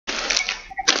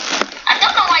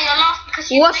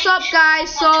What's up,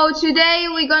 guys? So today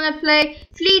we're gonna play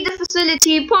Flee the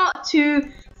Facility Part 2.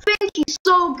 Thank you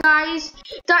so guys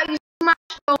that you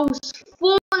smashed those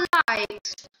 4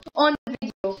 likes on the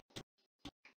video.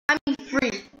 I mean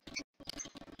 3.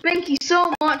 Thank you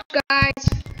so much guys.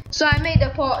 So I made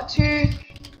the part 2.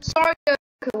 Sorry it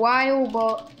took a while,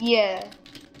 but yeah.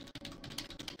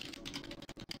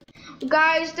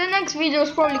 Guys, the next video is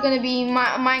probably gonna be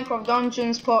Minecraft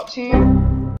Dungeons Part 2.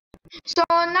 So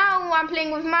now I'm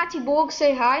playing with mathew.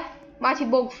 Say hi,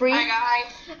 mathew3. Hi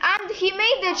guys. And he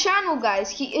made the channel,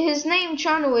 guys. His name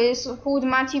channel is called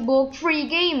mathew3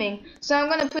 Gaming. So I'm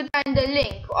gonna put that in the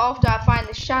link after I find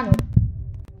this channel.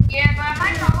 Yeah, but I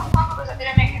might not have fun because I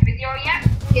didn't make a video yet.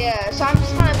 Yeah, so I'm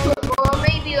just gonna put, or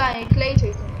maybe like later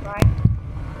you can try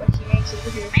when he makes a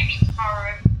video. Maybe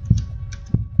tomorrow.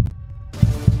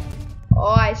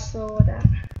 Oh, I saw that.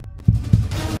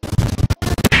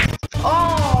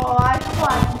 Oh, I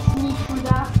thought I could sneak through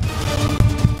that.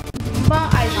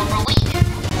 But I don't.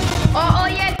 Oh,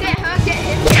 yeah, get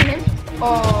him.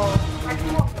 Oh.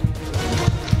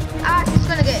 Ah, he's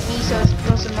gonna get me, so it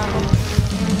doesn't matter.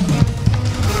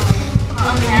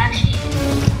 Okay, actually.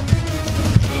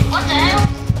 What the hell?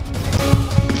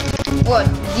 What?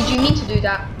 Did you mean to do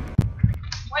that?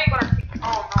 What are you gonna do? Oh,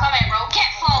 no. Come here, bro. Get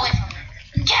far away from me.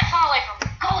 Get far away from me.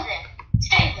 Go there.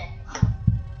 Stay there.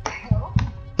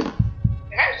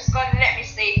 You're just gonna let me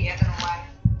stay here, I don't know why.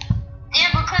 Yeah,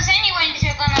 because anyways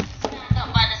you're gonna stand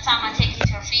up by the time I take you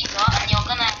to a freezer and you're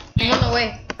gonna Run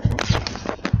away.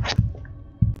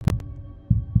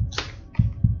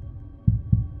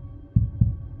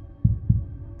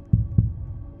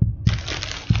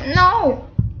 No!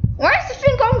 Why is the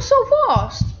thing going so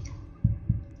fast?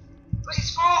 Because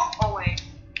it's far away.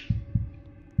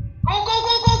 Go,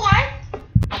 why?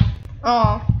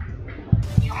 Oh.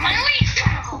 Yo, man, where you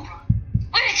trying to go, bro?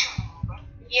 Where you trying to go, bro?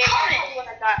 Yeah, I'm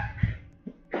gonna die.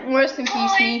 Rest in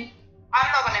peace, me.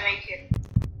 I'm not gonna make it.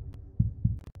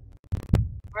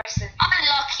 Rest in peace.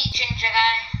 Unlucky ginger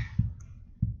guy.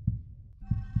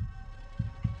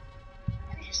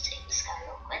 Let me just take this guy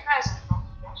real quick. That's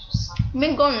just something.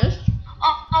 Being honest.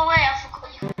 Oh wait, I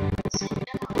forgot you.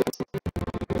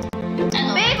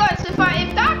 Because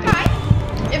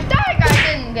if that guy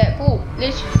didn't get caught,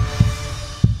 literally.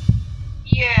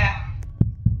 Yeah.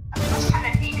 That's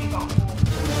kind of neat he got caught.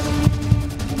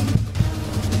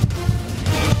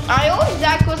 I always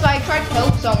die because I tried to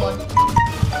help someone.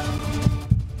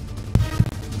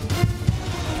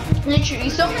 Literally,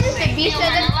 someone is the beast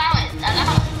and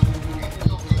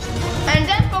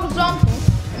then for example,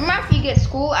 Mathew gets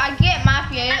caught, I get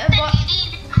Mathew,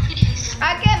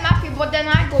 but then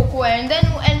I go caught, and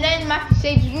then Mathew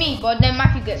saves me, but then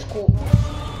Mathew gets caught.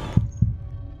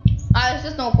 There's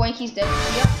just no point, he's dead.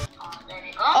 Yep. There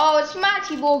we go. Oh, it's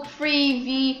mathew3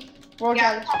 v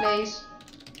Roblox plays.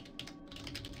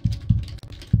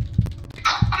 I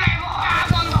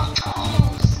want those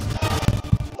toes.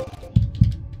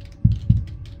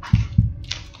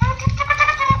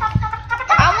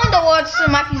 I wonder what's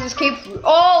Mathew's escape route.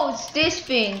 Oh, it's this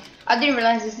thing. I didn't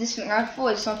realize it's this thing. I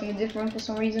thought it's something different for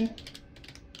some reason.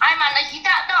 Hey man, are you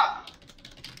that dumb?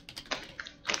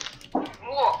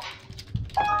 What?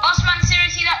 Boss man,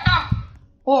 seriously that dumb?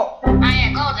 What? Ah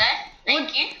yeah, go there.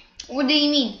 Thank you. What do you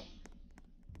mean?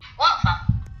 What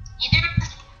fam? You do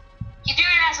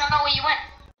realize I know where you went?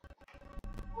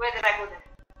 Where did I go then?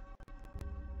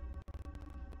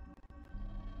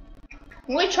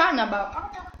 What are you trying about?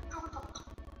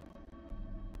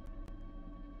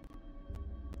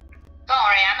 Don't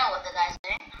worry, I know what the guy's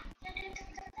doing.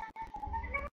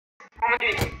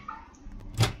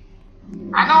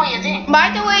 I know what you're doing. By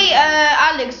the way,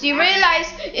 Alex, do you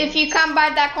realize if you can buy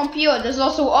that computer, there's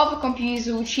also other computers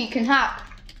which he can hack?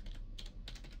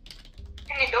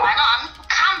 I know, I'm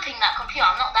camping that computer,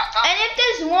 I'm not that dumb. And if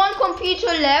there's one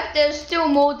computer left, there's still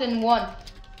more than one.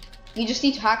 You just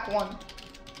need to hack one.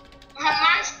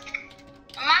 Man's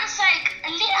like,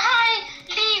 hi,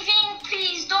 leaving,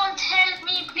 please, don't help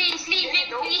me, please, leaving,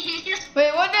 please.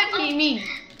 Wait, what did he mean?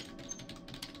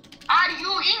 Are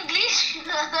you English?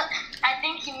 I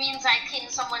think he means like, can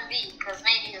someone leave? Because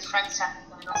maybe his friends have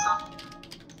him or something.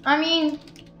 I mean,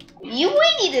 you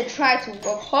will need to try to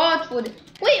work hard for the...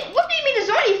 Wait, what do you mean? There's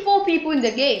only 4 people in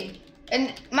the game.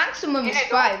 And maximum is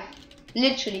 5.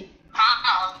 Literally.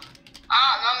 I don't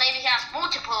know, maybe he has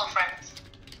multiple friends.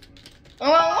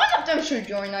 Well, one of them should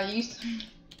join at least. In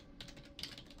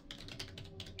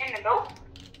the door?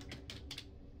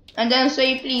 And then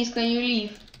say, please, can you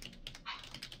leave?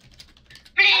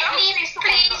 Please.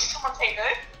 Someone say no.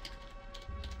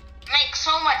 Makes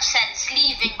so much sense.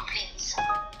 Leaving, please.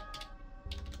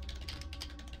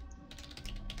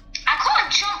 I can't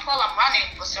jump while I'm running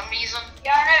for some reason.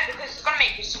 Yeah, I know, because it's gonna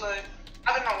make you slow.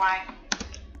 I don't know why.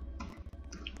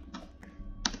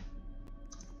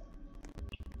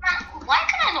 Man, why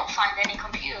can I not find any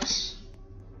computers?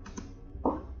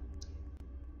 I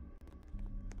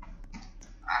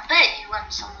bet you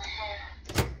went somewhere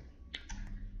here.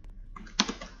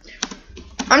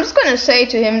 I'm just gonna say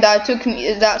to him that I took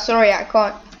me that. Sorry, I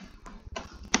can't.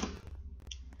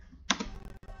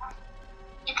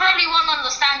 You probably won't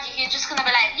understand. You're just gonna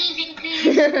be like, leaving,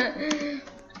 please.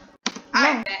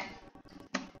 I bet.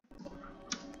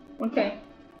 Okay.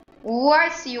 Oh, I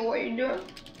see what you're doing.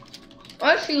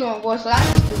 I see what was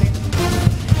last doing.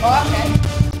 Oh, okay.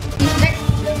 He's next to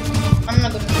them. I'm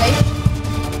not gonna say.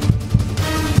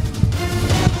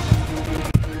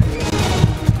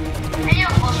 Hey,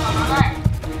 of course, I'm alive.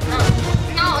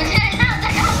 No,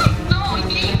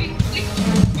 leaving, please.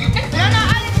 No,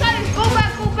 Alex, go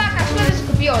back. I swear this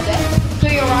could be all there. To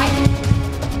your right.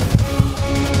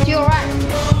 To your right.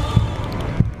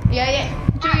 Yeah.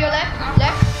 To your left.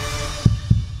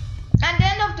 And the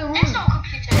end of the room. There's no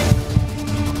computer.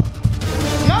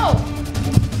 No.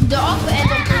 The upper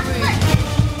end of the room.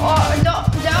 Or the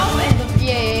upper end of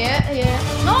yeah.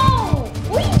 No.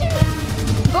 What are you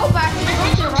doing? Go back. Go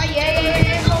to the right.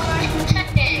 Yeah. Go back.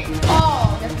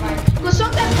 Oh, that's fine. Because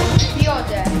sometimes it could be all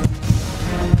there.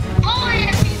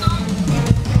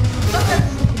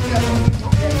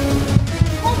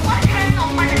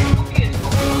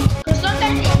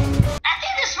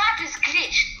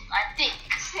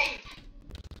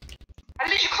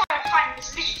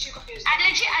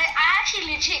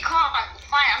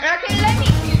 Okay, let me.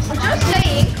 I'm just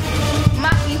saying,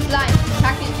 Matthew's lying.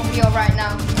 Hacking computer right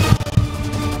now.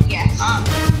 Yes.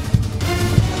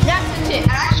 That's the tip.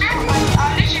 And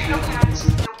I'm literally looking at the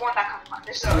one that can find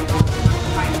this. I can't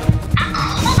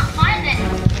find it.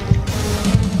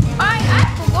 I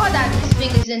forgot that this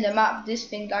thing is in the map. This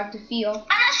thing, like the field. And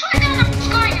I swear down I'm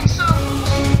just going in circles.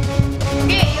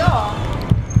 Yeah, you are.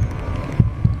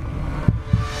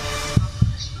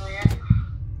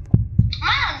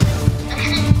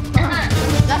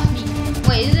 That's me.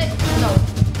 Wait, is it? No.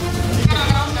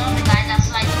 No, the guy that's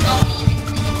like, don't leave it,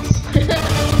 please.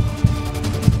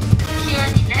 He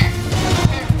already left.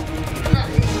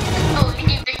 No,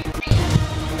 leave it, please.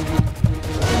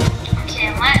 Okay, I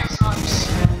might as well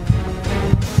just...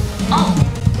 Oh!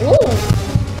 Ooh!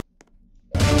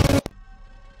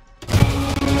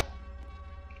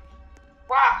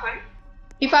 What happened?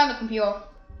 He found the computer.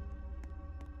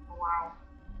 Wow.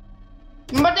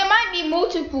 But there might be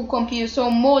multiple computers, so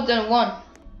more than one.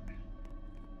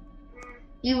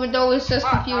 Even though it says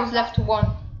computers left to one.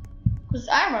 Because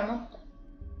I remember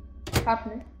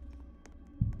happening.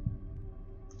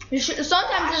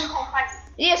 Sometimes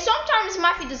sometimes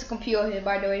Matthew does a computer here,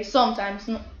 by the way. Sometimes.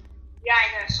 Yeah, I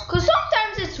know. Because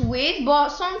sometimes it's weird, but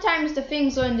sometimes the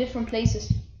things are in different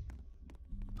places.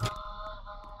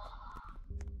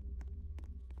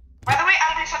 By the way,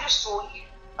 Alex, I just saw you.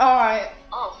 Alright.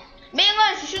 Oh. Being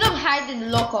honest, you should have hid in the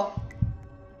locker.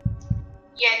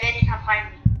 Yeah, then you can find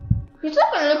me. He's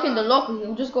not gonna look in the locker,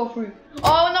 he'll just go through.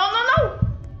 Oh, no!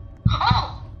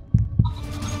 Oh!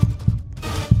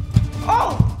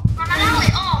 Oh! Man, allow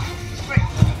it off. Frick.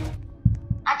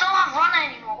 I don't have runner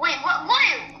anymore. Wait, what?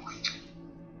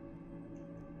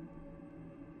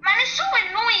 Man, it's so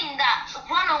annoying that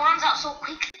runner runs out so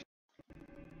quickly.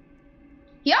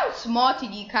 He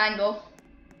outsmarted you, kind of.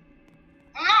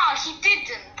 No, he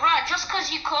didn't, bruh. Just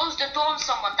because you closed the door on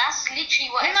someone, that's literally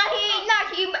what. Let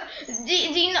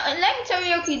me tell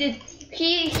you what he did.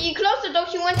 He closed the door.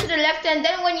 He went to the left, and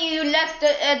then when you left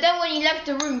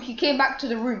the room, he came back to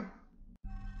the room.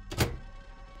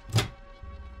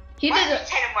 He did it.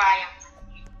 Tell him where I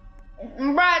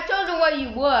am. Bruh, I told him where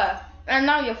you were, and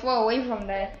now you're far away from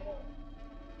there.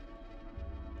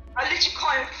 I literally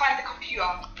can't even find the computer.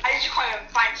 I literally can't even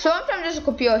find it. Sometimes there's a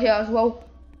computer here as well.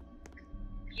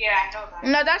 Yeah, I know that.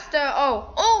 No, that's the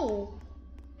oh.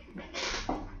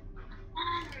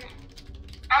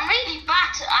 I'm really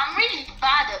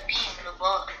bad at being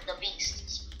the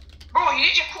beast. Bro, you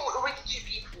literally caught the way to 2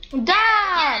 people. Damn!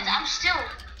 Yeah, I'm still.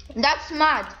 That's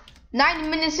mad. 9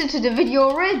 minutes into the video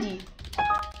already.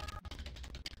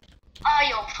 Oh,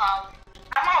 you're foul.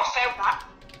 I might have failed that.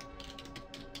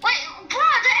 Wait,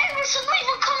 bruh, the errors are not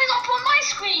even coming up on my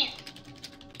screen.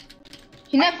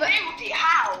 He never. I failed it.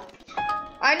 How?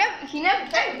 He never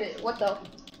failed it. What the?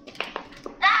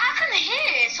 I can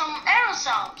hear some error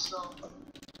sounds though.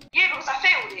 Yeah, because I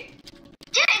failed it.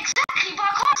 Yeah, exactly, but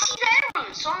I can't see the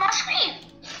errors on my screen.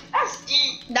 That's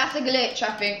deep. That's a glitch,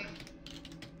 I think.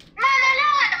 Man,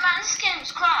 allow it, man. This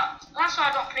game's crap. That's why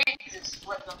I don't play this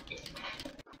weapon.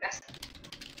 That's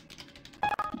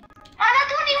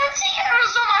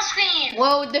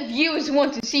Well, the viewers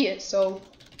want to see it, so.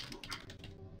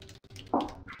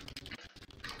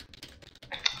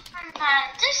 Man,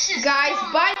 this is Guys,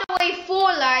 dumb. by the way,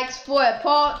 4 likes for a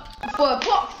part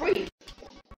 3.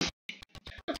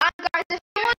 And guys, if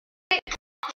you want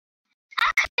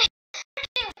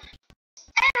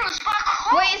Errors back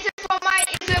home. wait, is it from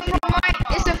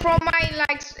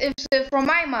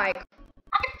my mic?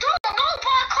 I don't know,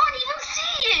 but I can't even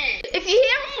see it. If you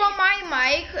hear it from my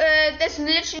mic, there's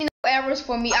literally no errors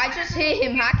for me. I just hear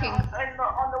him hacking.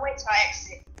 On the way to our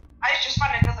exit, I just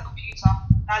found another computer.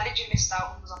 I literally missed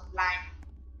out because I'm blind.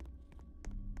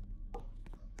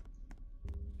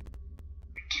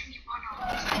 Give me one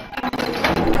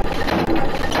of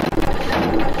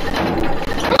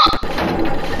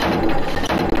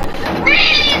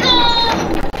Really though?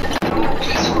 No,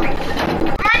 please, sorry.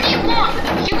 Man, you won.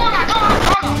 You won. I don't have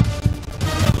honor.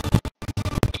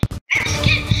 This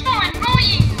game's so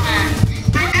annoying, man.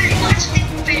 I actually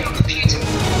failed a computer.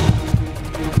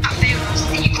 I failed.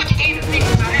 You couldn't gain the thing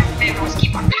because I never failed. I was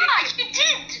keep on doing Yeah, it. you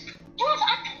did. Dude,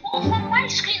 on my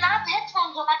screen, I have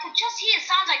headphones on. I could just hear it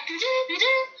sounds like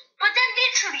do-do-do-do. But then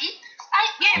literally,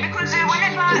 Yeah, because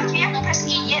whenever we have to press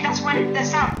E, yeah, that's when the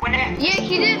sound. Whenever. Yeah,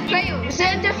 he did fail. So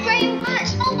the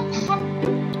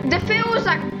fail was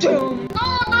like doom. No.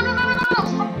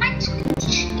 From my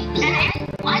screen,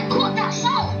 I caught that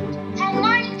sound from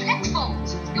my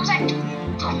headphones. It was like,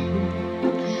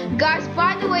 Guys,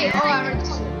 by the way,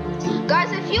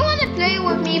 guys, if you want to play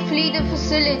with me, flee the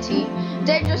facility.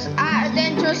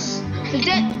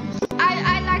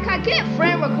 I get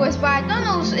friend requests, but I don't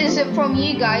know is it from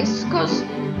you guys, cause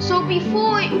so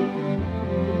before.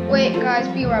 Wait, guys,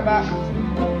 be right back.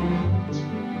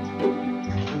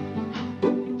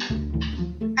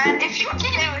 And if you want to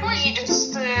play with me,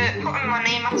 just put in my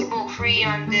name, mathew3,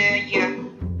 and yeah,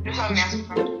 just have me as a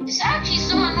friend. it's actually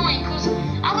so annoying because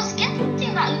I was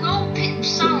getting that low pitch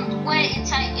sound where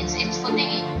it's like it's for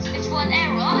thingy, it's for an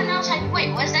error, and I was like,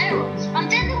 wait, where's the error? And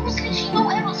then there was literally no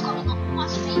errors coming up on my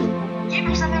screen. Yeah,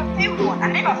 because I never failed one.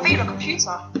 I never failed a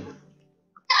computer.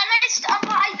 But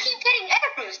I keep getting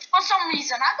errors for some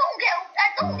reason. I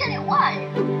don't get it why.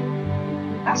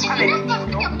 That's If kind you of never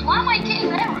failed, why am I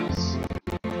getting errors?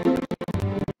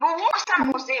 Well, what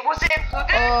time was it? Was it good?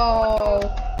 Oh,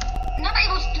 No, it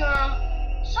was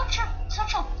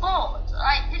such a bot.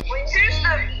 Who's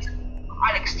the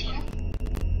Alex team?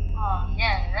 Oh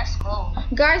yeah, let's go.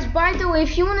 guys, by the way,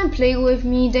 if you want to play with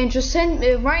me, then just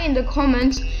write in the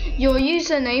comments your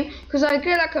username, because I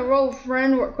get like a row of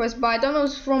friend requests, but I don't know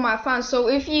if it's from my fans. So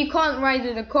if you can't write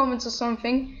in the comments or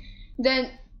something,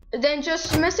 then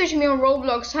just message me on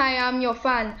Roblox. Hi, I'm your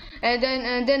fan, and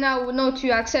then I will know to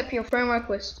accept your friend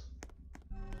request.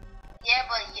 Yeah,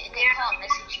 but they can't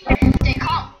message you. They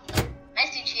can't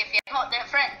message you if you're not their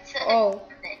friends. Oh.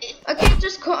 Okay,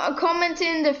 just comment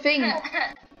in the thing.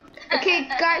 Okay,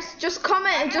 guys, just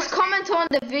comment on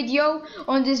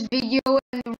this video,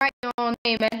 and write your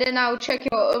name, and then I'll check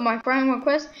my friend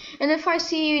request. And if I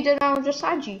see you, then I'll just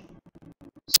add you.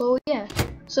 So yeah,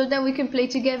 so then we can play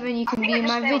together, and you can be in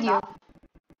my video. No,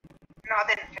 I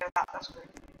didn't fail that. That's good.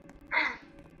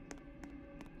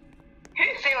 Who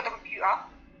failed the computer?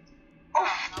 Oh,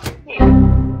 yeah.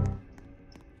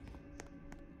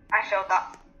 I failed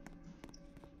that.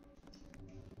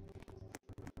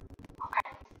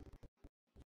 Okay.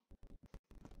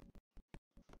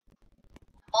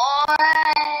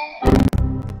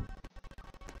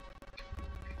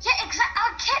 Yeah, exactly.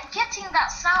 I kept getting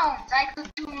that sound, like the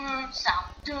doom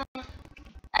sound,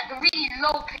 like a really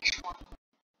low pitched one.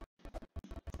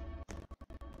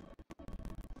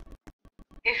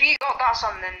 If you got that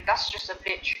sound, then that's just a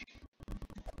glitch.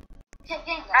 Kept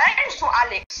getting I that. think saw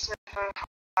Alex for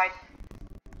five.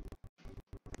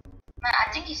 Man,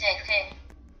 I think he's AFK.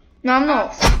 No, I'm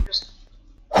not.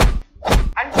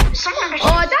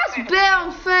 Oh, that's bare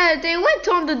unfair. They went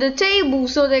under the table,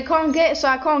 so I can't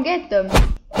get them.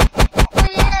 Oh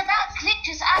yeah, that glitch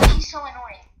is actually so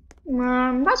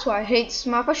annoying. That's why I hate this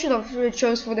map. I should have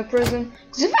chose for the prison.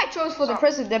 Because if I chose for the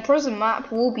prison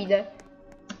map will be there.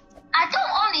 I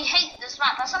don't only hate this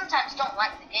map, I sometimes don't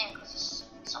like the game because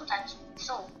it's sometimes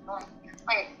so annoying.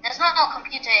 Wait, there's no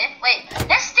computer here. Wait,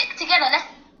 let's stick together.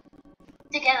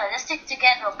 Let's stick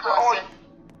together, person.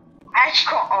 I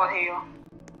actually got all here.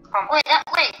 Come. Wait,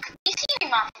 can you see me,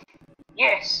 Matthew?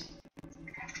 Yes.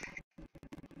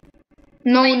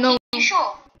 No, Wait, no. You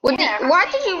sure? Why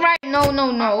did you write no? I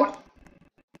don't know.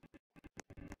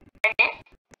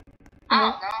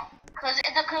 Because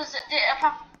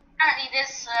apparently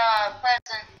this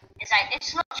person is like,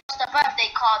 it's not just a birthday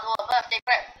card or a birthday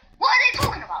present. What are they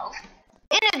talking about?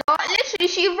 Literally,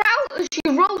 she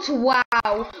wrote wow.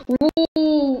 wow.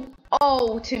 Ooh.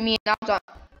 Oh, to me, and I was like,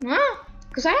 huh?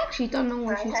 Because I actually don't know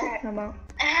what she's talking about.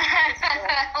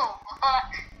 Oh, what?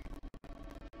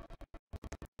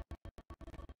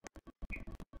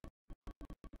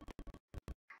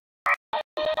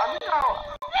 I don't know.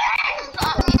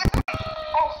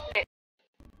 Oh, shit.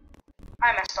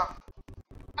 I messed up.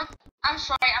 I'm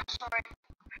sorry.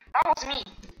 That was me.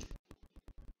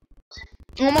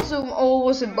 Almost, or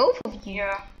was it both of you?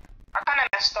 Yeah. I kind of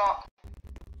messed up.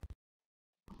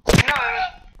 No.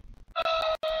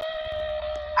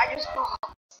 I just thought.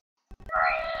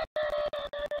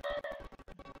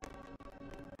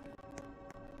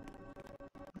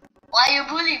 Why are you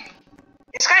bullying me?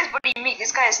 This guy is bullying me.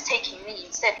 This guy is taking me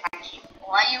instead. Thank you.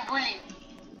 Why are you bullying me?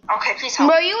 Okay, please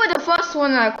help. Bro, you were the first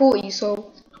one that caught you, so.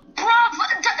 Bro,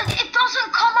 it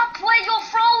doesn't come up where you're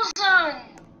frozen.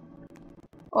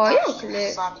 Oh, you're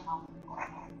lit.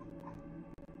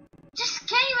 This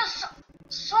game is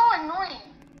so annoying.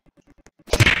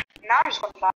 Now I'm just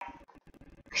gonna die.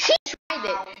 She tried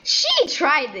it. She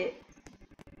tried it.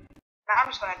 Now I'm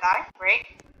just gonna die. Great.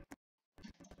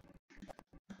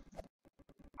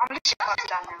 I'm literally about to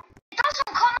die now. It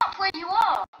doesn't come up where you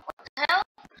are. What the hell?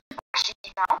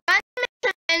 Actually, now.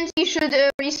 And you should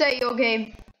reset your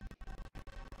game.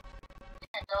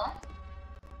 Hello?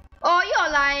 Oh,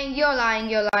 you're lying. You're lying.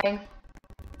 You're lying.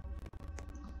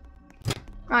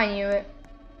 I knew it.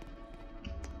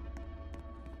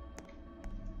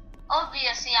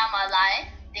 Obviously, I'm a liar.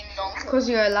 Ding dong. Because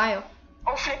you're a liar.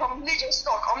 Oh, flip, I'm legit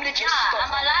stuck. I'm legit Yeah, stuck.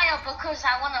 I'm a liar because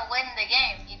I want to win the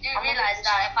game. You do realize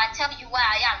that if I tell you where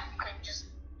I am, you can just,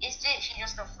 it's literally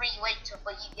just a free way to,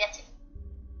 but you get it.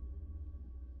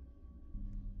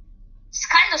 It's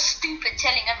kind of stupid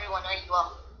telling everyone where you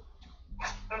are.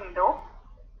 No.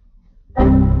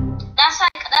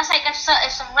 That's like if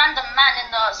some random man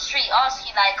in the street asks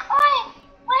you like, "Oi,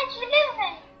 where do you live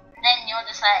in?" And then you're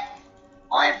just like,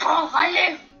 "Oi, bro, I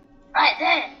live right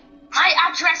there. My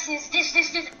address is this."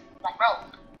 Like, bro,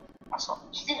 That's all.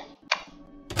 you didn't.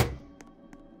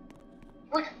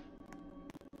 What?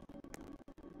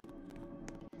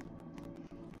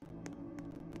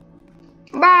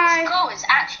 Bye. Skull is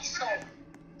actually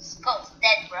Skull's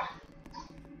dead, bro.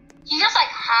 You just like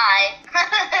hi.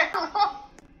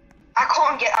 I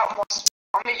can't get out of my spot.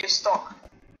 I'm legit stuck.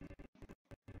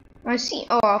 I see.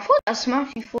 Oh, I thought I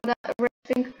smashed you for that red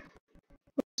thing.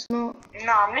 It's not.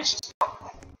 No, I'm literally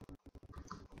stuck.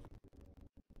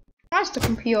 That's the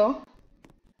computer.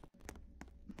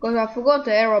 Because I forgot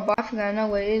the error, but I think I know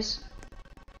where it is.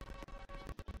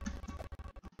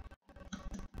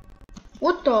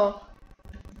 What the?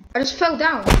 I just fell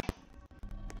down.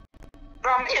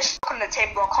 Bro, I'm just stuck on the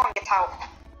table. I can't get out.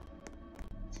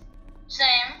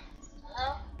 Same.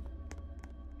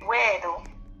 Where though?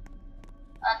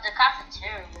 At the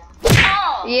cafeteria.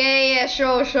 Oh! Yeah,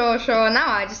 sure. Now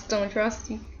I just don't trust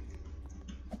you.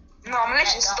 No, I'm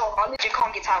literally stuck. I literally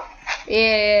can't get out.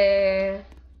 Yeah.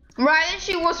 Right, and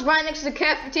she was right next to the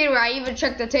cafeteria. I even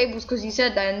checked the tables because you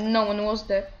said that and no one was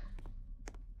there.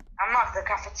 I'm not at the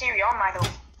cafeteria, am I though?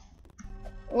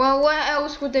 Well, where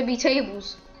else would there be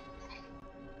tables?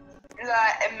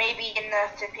 Like, maybe in the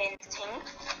flipping thing.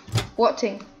 What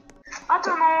thing? I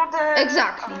don't know the...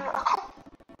 Exactly.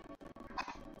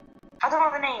 I don't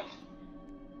know the name.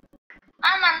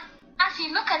 Man,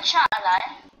 actually, look at chat, like.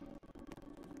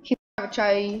 He have a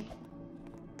chai.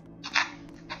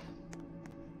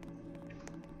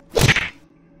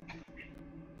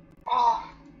 Oh.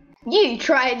 You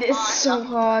tried this so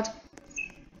hard.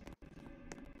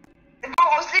 Bro,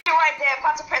 I was literally right there,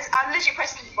 about to press... I'm literally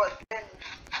pressing the button.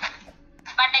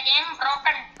 But the game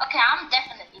broken. Okay, I'm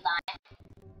definitely lying.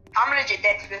 I'm legit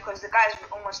dead because the guy's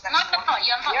almost next to No,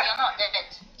 you're not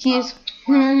dead. He is.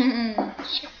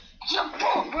 You're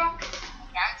poor, bro.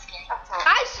 Yeah, I'm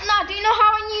scared. Do you know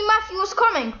how I knew Matthew was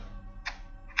coming?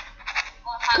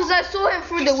 Because I saw him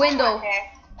through the window.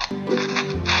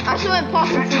 I saw him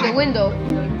passing through the window.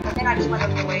 And then I just went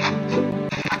up away.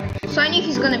 So I knew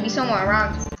he's gonna be somewhere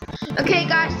around. Okay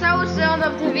guys, that was the end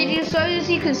of the video. So as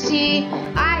you can see,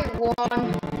 I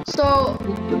won. So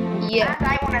yeah, And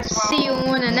I won as well. see you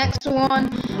on the next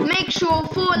one. Make sure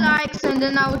 4 likes and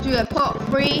then I will do a part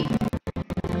 3.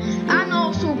 And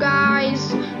also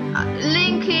guys,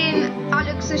 link in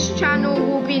Alex's channel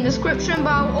will be in the description,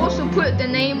 but I'll also put the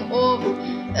name of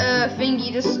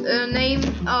thingy, this name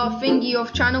thingy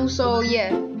of channel. So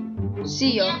yeah,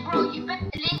 see ya. Yeah, bro, you better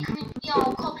link me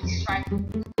your copy strike.